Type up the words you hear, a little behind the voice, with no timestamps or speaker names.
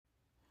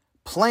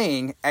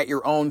playing at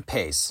your own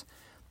pace.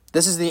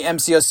 This is the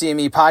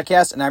MCOCME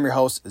podcast, and I'm your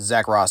host,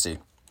 Zach Rossi.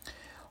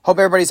 Hope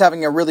everybody's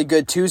having a really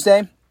good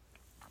Tuesday.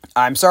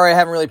 I'm sorry I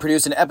haven't really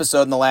produced an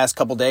episode in the last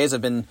couple days.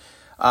 I've been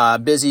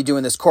busy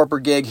doing this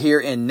corporate gig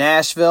here in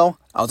Nashville.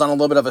 I was on a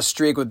little bit of a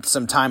streak with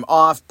some time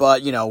off,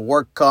 but,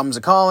 work comes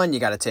a-calling, you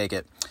got to take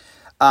it.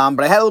 But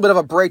I had a little bit of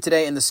a break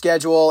today in the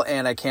schedule,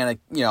 and I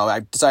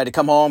decided to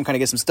come home, kind of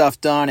get some stuff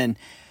done, and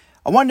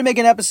I wanted to make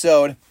an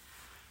episode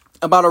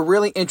about a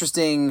really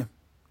interesting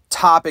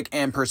topic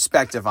and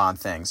perspective on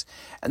things.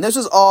 And this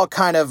was all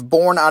kind of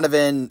born out of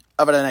an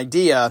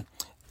idea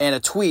and a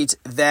tweet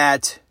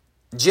that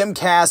Jim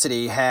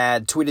Cassidy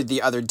had tweeted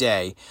the other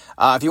day.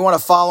 If you want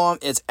to follow him,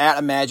 it's at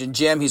Imagine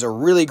Jim. He's a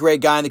really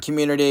great guy in the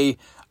community.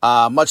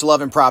 Much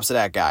love and props to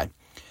that guy.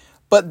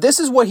 But this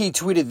is what he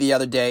tweeted the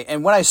other day,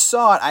 and when I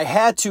saw it, I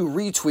had to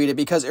retweet it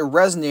because it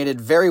resonated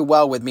very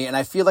well with me, and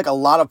I feel like a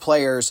lot of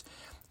players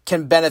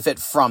can benefit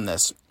from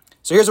this.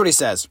 So here's what he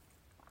says.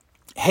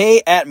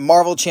 Hey, at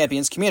Marvel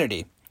Champions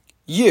community.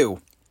 You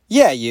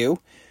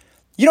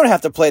don't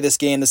have to play this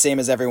game the same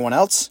as everyone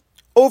else.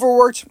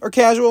 Overworked or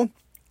casual,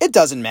 it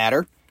doesn't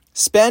matter.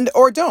 Spend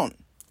or don't,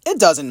 it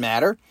doesn't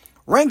matter.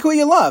 Rank who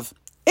you love,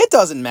 it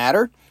doesn't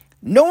matter.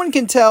 No one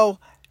can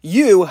tell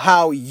you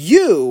how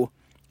you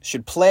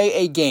should play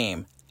a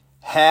game.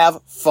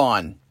 Have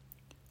fun.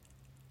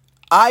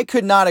 I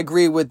could not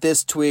agree with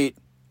this tweet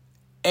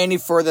any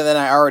further than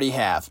I already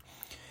have,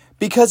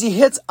 because he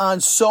hits on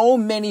so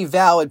many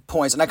valid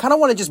points. And I kind of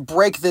want to just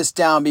break this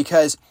down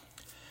because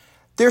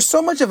there's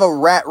so much of a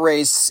rat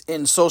race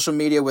in social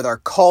media with our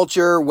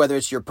culture, whether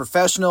it's your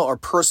professional or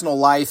personal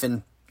life.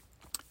 And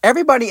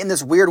everybody in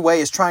this weird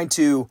way is trying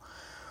to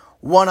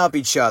one-up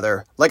each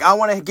other. Like, I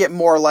want to get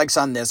more likes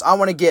on this. I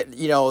want to get,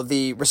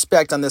 the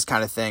respect on this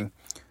kind of thing.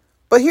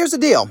 But here's the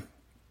deal.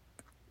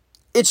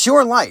 It's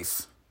your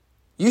life.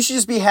 You should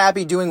just be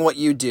happy doing what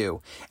you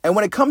do. And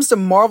when it comes to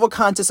Marvel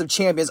Contest of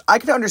Champions, I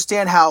can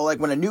understand how,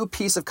 when a new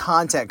piece of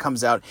content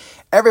comes out,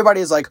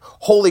 everybody is like,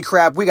 holy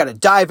crap, we got to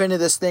dive into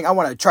this thing. I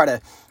want to try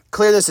to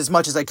clear this as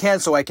much as I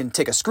can so I can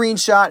take a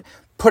screenshot,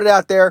 put it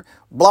out there,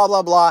 blah,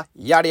 blah, blah,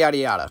 yada, yada,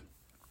 yada.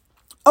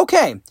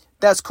 Okay,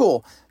 that's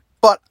cool.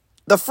 But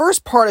the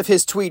first part of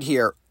his tweet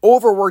here,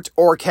 overworked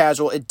or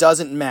casual, it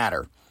doesn't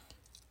matter.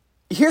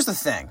 Here's the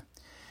thing.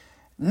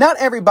 Not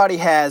everybody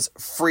has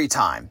free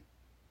time.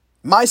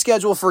 My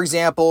schedule, for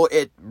example,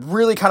 it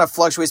really kind of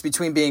fluctuates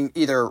between being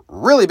either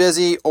really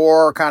busy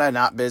or kind of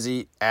not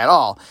busy at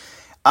all.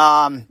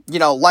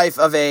 Life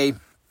of a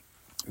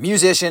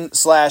musician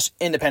 /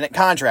 independent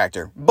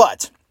contractor.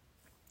 But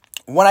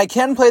when I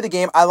can play the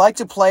game, I like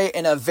to play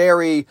in a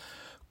very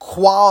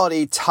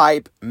quality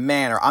type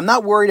manner. I'm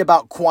not worried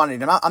about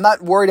quantity. I'm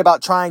not worried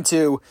about trying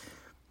to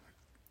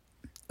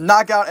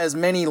knock out as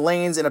many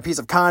lanes in a piece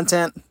of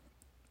content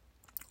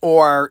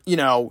or,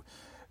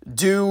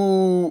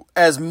 do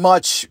as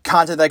much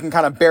content that I can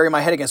kind of bury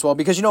my head against. Well,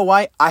 because you know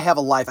why? I have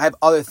a life. I have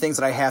other things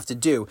that I have to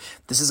do.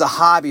 This is a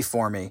hobby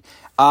for me.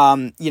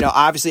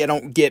 Obviously I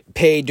don't get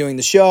paid doing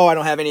the show. I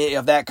don't have any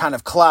of that kind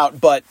of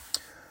clout, but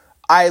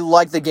I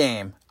like the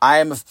game. I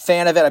am a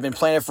fan of it. I've been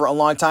playing it for a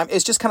long time.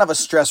 It's just kind of a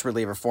stress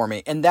reliever for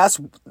me. And that's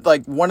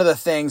one of the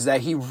things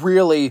that he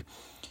really,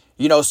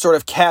 sort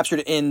of captured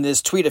in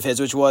this tweet of his,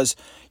 which was,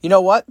 you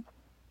know what?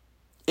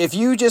 If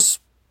you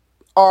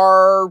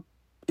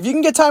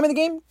can get time in the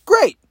game,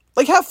 great.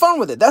 Have fun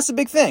with it. That's the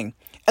big thing.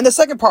 And the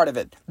second part of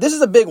it, this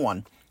is a big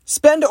one.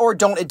 Spend or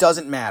don't, it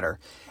doesn't matter.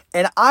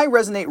 And I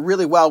resonate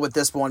really well with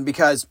this one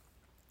because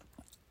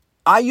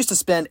I used to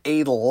spend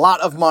a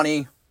lot of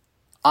money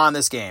on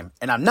this game.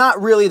 And I'm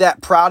not really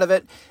that proud of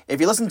it. If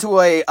you listen to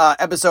a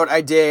episode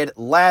I did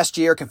last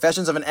year,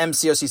 Confessions of an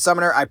MCOC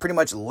Summoner, I pretty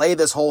much lay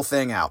this whole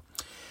thing out.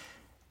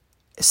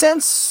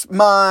 Since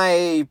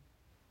my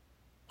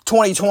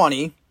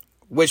 2020,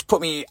 which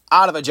put me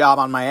out of a job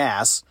on my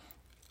ass,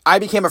 I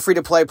became a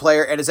free-to-play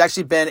player, and it's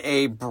actually been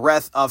a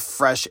breath of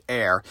fresh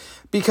air.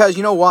 Because,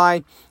 you know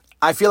why?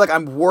 I feel like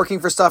I'm working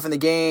for stuff in the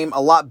game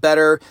a lot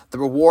better. The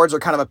rewards are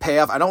kind of a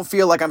payoff. I don't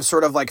feel like I'm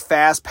sort of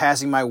fast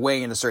passing my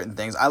way into certain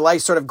things. I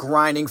like sort of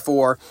grinding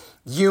for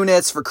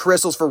units, for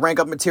crystals, for rank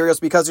up materials,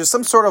 because there's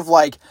some sort of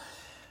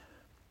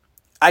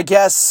I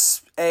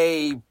guess,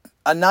 a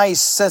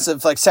nice sense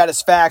of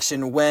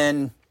satisfaction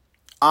when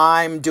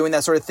I'm doing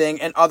that sort of thing,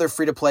 and other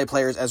free-to-play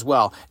players as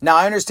well. Now,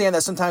 I understand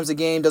that sometimes the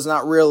game does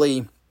not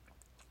really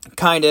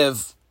kind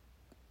of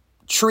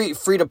treat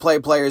free-to-play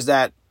players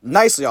that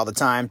nicely all the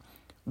time,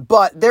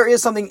 but there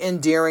is something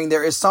endearing.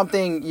 There is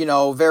something,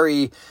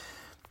 very,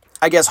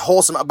 I guess,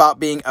 wholesome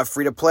about being a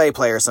free-to-play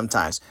player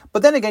sometimes.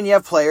 But then again, you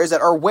have players that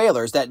are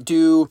whalers that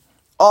do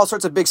all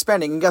sorts of big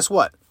spending, and guess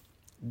what?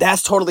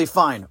 That's totally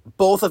fine.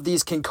 Both of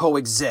these can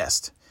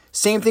coexist.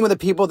 Same thing with the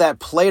people that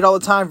play it all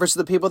the time versus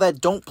the people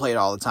that don't play it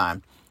all the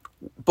time.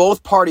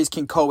 Both parties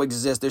can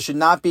coexist. There should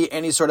not be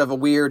any sort of a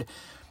weird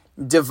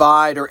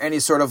divide or any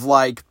sort of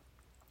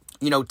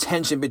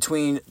tension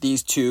between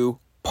these two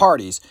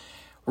parties.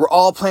 We're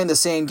all playing the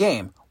same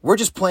game. We're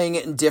just playing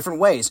it in different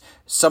ways.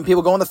 Some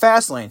people go in the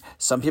fast lane.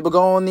 Some people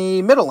go in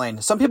the middle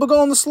lane. Some people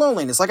go in the slow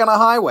lane. It's like on a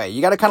highway.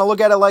 You got to kind of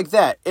look at it like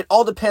that. It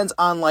all depends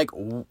on like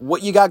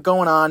what you got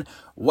going on,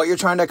 what you're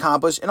trying to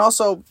accomplish, and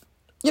also,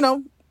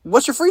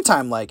 what's your free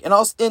time like? And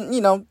also,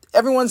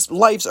 everyone's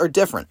lives are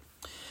different.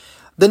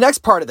 The next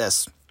part of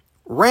this,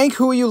 rank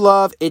who you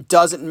love. It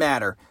doesn't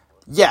matter.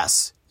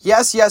 Yes.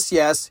 Yes, yes,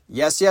 yes.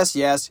 Yes, yes,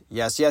 yes.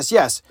 Yes, yes,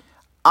 yes.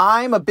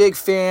 I'm a big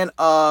fan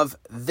of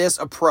this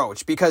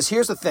approach because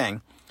here's the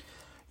thing.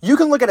 You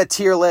can look at a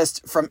tier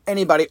list from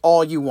anybody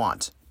all you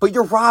want, but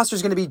your roster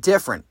is going to be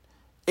different.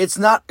 It's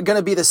not going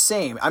to be the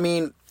same. I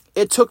mean,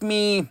 it took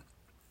me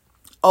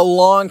a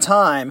long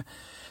time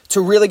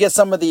to really get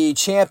some of the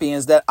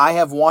champions that I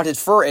have wanted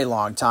for a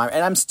long time,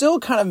 and I'm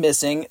still kind of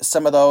missing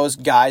some of those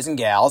guys and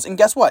gals, and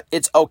guess what?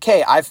 It's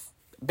okay. I've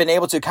been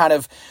able to kind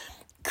of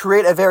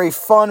create a very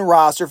fun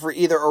roster for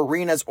either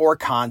arenas or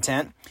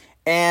content,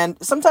 and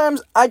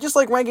sometimes I just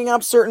like ranking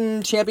up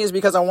certain champions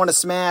because I want to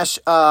smash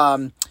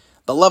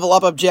the level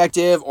up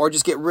objective or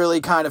just get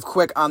really kind of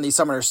quick on the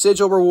Summoner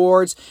Sigil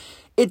rewards.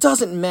 It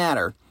doesn't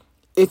matter.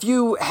 If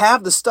you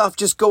have the stuff,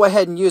 just go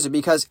ahead and use it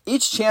because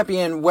each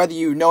champion, whether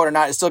you know it or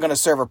not, is still going to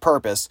serve a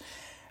purpose.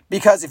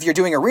 Because if you're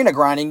doing arena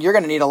grinding, you're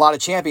going to need a lot of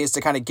champions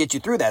to kind of get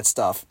you through that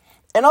stuff.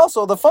 And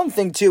also, the fun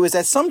thing too is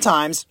that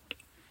sometimes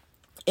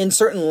in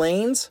certain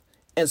lanes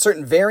and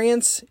certain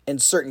variants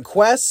and certain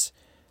quests,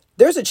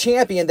 there's a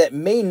champion that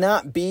may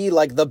not be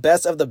like the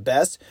best of the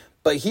best,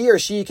 but he or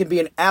she can be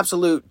an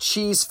absolute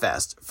cheese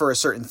fest for a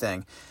certain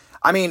thing.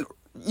 I mean,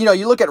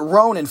 you look at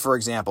Ronin, for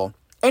example.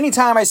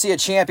 Anytime I see a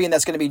champion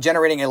that's going to be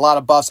generating a lot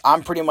of buffs,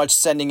 I'm pretty much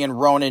sending in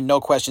Ronin, no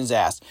questions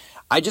asked.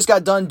 I just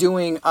got done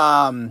doing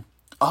 100%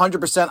 on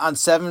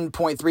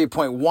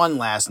 7.3.1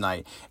 last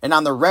night. And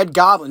on the Red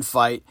Goblin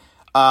fight,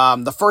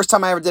 the first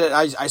time I ever did it,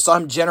 I saw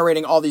him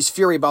generating all these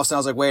Fury buffs, and I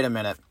was like, wait a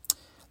minute.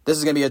 This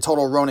is going to be a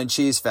total Ronin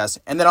cheese fest.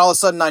 And then all of a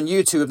sudden on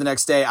YouTube the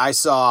next day, I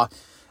saw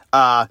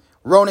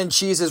Ronin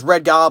Cheese's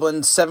Red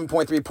Goblin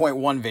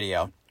 7.3.1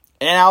 video.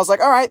 And I was like,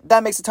 all right,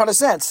 that makes a ton of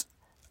sense.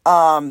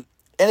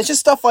 And it's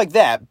just stuff like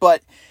that.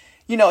 But,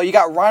 you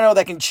got Rhino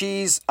that can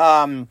cheese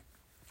some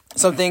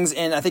things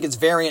in, I think it's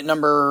variant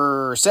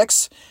number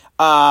 6.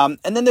 And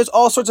then there's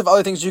all sorts of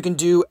other things you can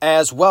do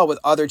as well with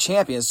other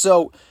champions.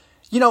 So,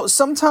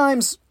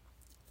 sometimes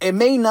it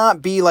may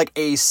not be like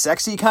a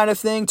sexy kind of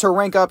thing to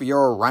rank up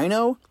your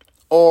Rhino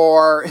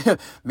or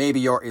maybe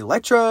your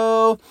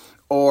Electro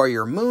or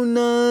your Moon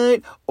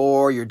Knight,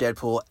 or your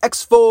Deadpool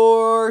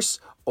X-Force,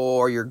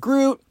 or your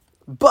Groot,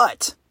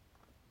 but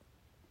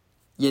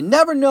you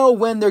never know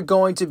when they're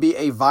going to be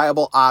a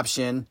viable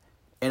option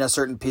in a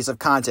certain piece of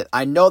content.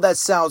 I know that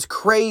sounds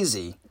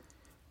crazy,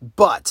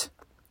 but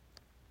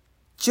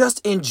just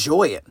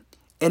enjoy it.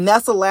 And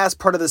that's the last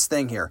part of this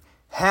thing here.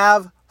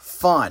 Have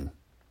fun.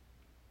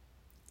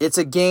 It's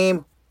a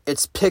game.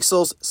 It's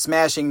pixels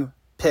smashing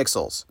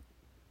pixels.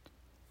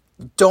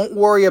 Don't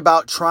worry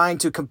about trying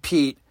to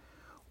compete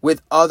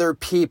with other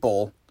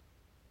people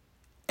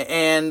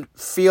and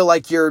feel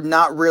like you're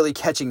not really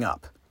catching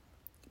up.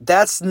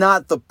 That's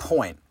not the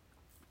point.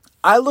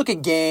 I look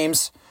at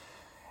games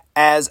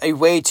as a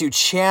way to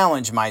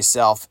challenge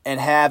myself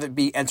and have it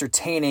be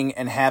entertaining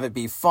and have it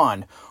be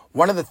fun.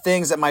 One of the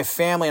things that my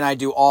family and I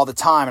do all the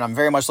time, and I'm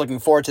very much looking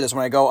forward to this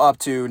when I go up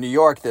to New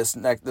York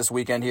this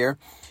weekend here,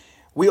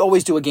 we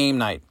always do a game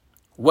night.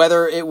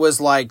 Whether it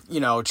was like,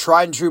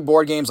 tried and true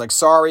board games like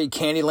Sorry,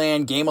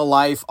 Candyland, Game of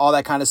Life, all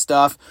that kind of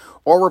stuff,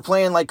 or we're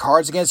playing like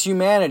Cards Against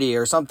Humanity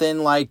or something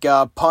like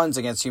Puns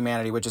Against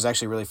Humanity, which is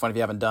actually really fun if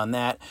you haven't done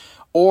that.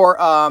 Or,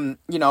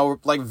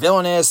 like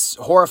Villainous,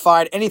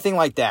 Horrified, anything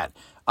like that.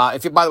 By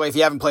the way, if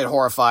you haven't played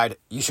Horrified,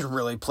 you should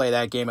really play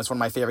that game. It's one of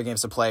my favorite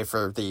games to play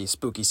for the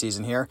spooky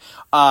season here.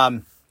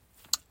 I've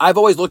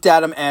always looked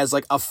at them as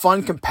like a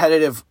fun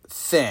competitive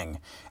thing.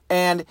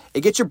 And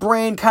it gets your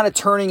brain kind of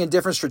turning in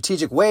different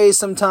strategic ways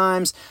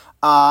sometimes.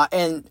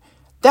 And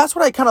that's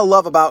what I kind of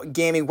love about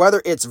gaming,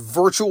 whether it's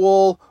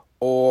virtual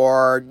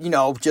or,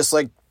 just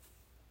like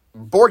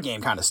board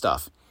game kind of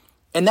stuff.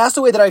 And that's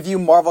the way that I view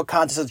Marvel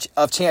Contest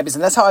of Champions.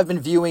 And that's how I've been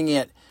viewing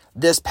it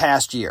this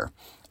past year.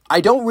 I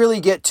don't really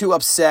get too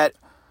upset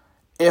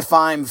if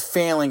I'm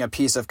failing a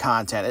piece of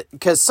content.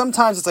 Because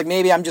sometimes it's like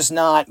maybe I'm just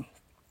not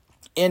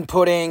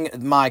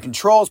inputting my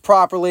controls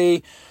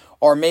properly.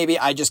 Or maybe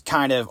I just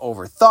kind of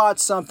overthought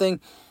something.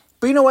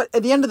 But you know what?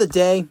 At the end of the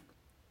day,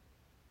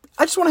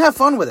 I just want to have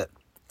fun with it.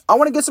 I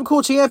want to get some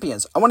cool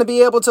champions. I want to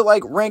be able to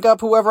like rank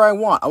up whoever I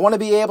want. I want to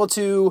be able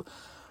to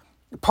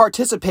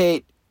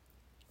participate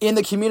in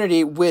the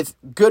community with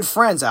good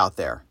friends out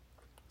there.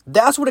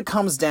 That's what it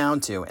comes down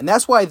to. And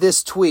that's why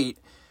this tweet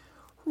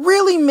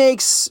really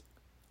makes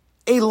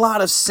a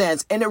lot of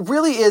sense. And it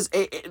really is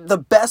the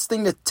best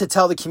thing to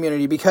tell the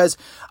community, because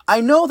I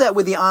know that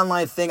with the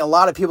online thing, a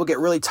lot of people get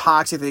really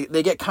toxic.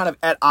 They get kind of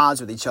at odds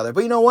with each other.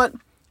 But you know what?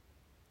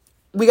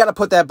 We got to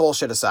put that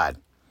bullshit aside.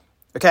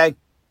 Okay?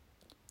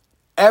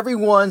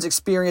 Everyone's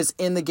experience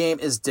in the game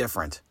is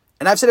different.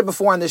 And I've said it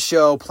before on this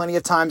show plenty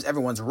of times.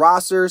 Everyone's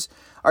rosters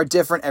are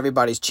different.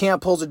 Everybody's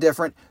champ pools are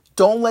different.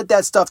 Don't let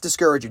that stuff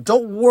discourage you.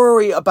 Don't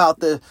worry about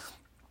the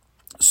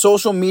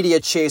social media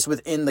chase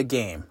within the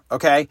game,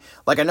 okay?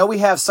 Like, I know we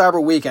have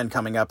Cyber Weekend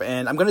coming up,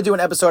 and I'm going to do an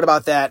episode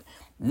about that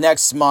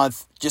next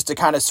month just to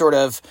kind of sort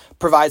of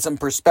provide some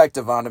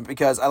perspective on it,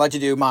 because I like to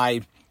do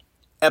my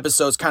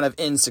episodes kind of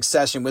in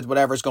succession with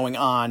whatever's going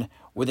on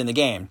within the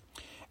game.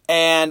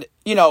 And,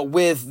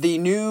 with the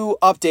new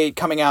update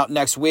coming out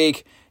next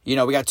week, we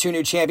got 2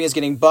 new champions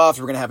getting buffed.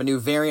 We're going to have a new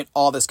variant,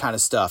 all this kind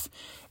of stuff.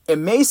 It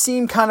may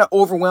seem kind of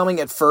overwhelming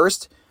at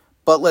first,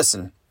 but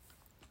listen,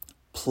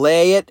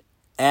 play it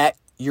at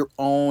your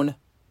own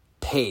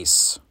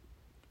pace.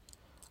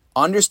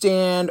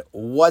 Understand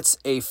what's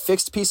a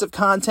fixed piece of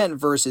content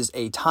versus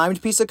a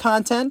timed piece of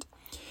content.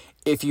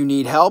 If you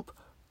need help,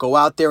 go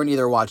out there and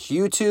either watch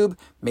YouTube,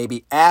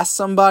 maybe ask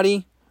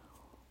somebody,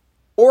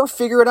 or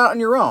figure it out on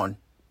your own.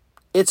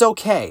 It's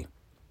okay.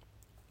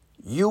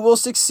 You will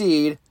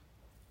succeed.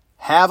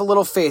 Have a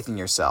little faith in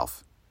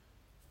yourself.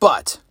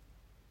 But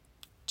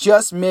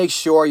just make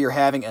sure you're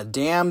having a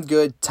damn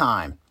good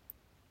time.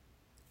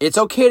 It's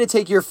okay to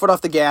take your foot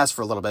off the gas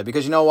for a little bit,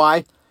 because you know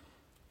why?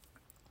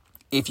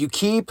 If you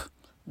keep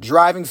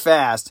driving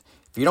fast,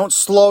 if you don't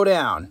slow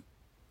down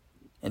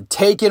and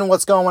take in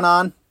what's going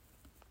on,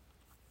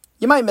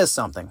 you might miss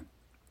something.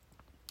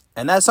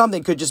 And that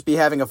something could just be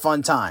having a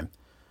fun time.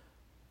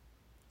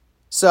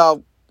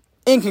 So,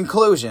 in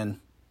conclusion,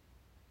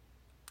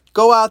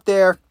 go out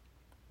there,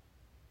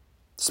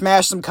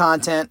 smash some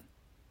content,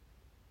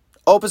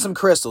 open some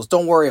crystals,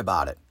 don't worry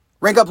about it.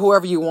 Rank up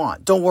whoever you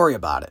want, don't worry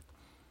about it.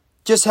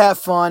 Just have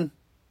fun,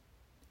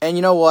 and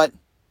you know what?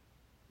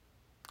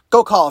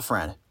 Go call a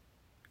friend.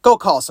 Go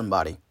call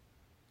somebody.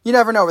 You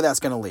never know where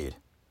that's going to lead.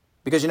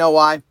 Because you know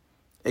why?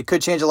 It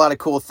could change a lot of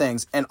cool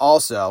things, and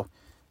also,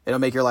 it'll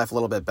make your life a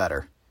little bit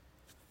better.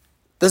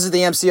 This is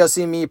the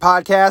MCOC Me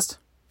podcast.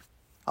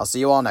 I'll see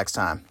you all next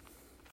time.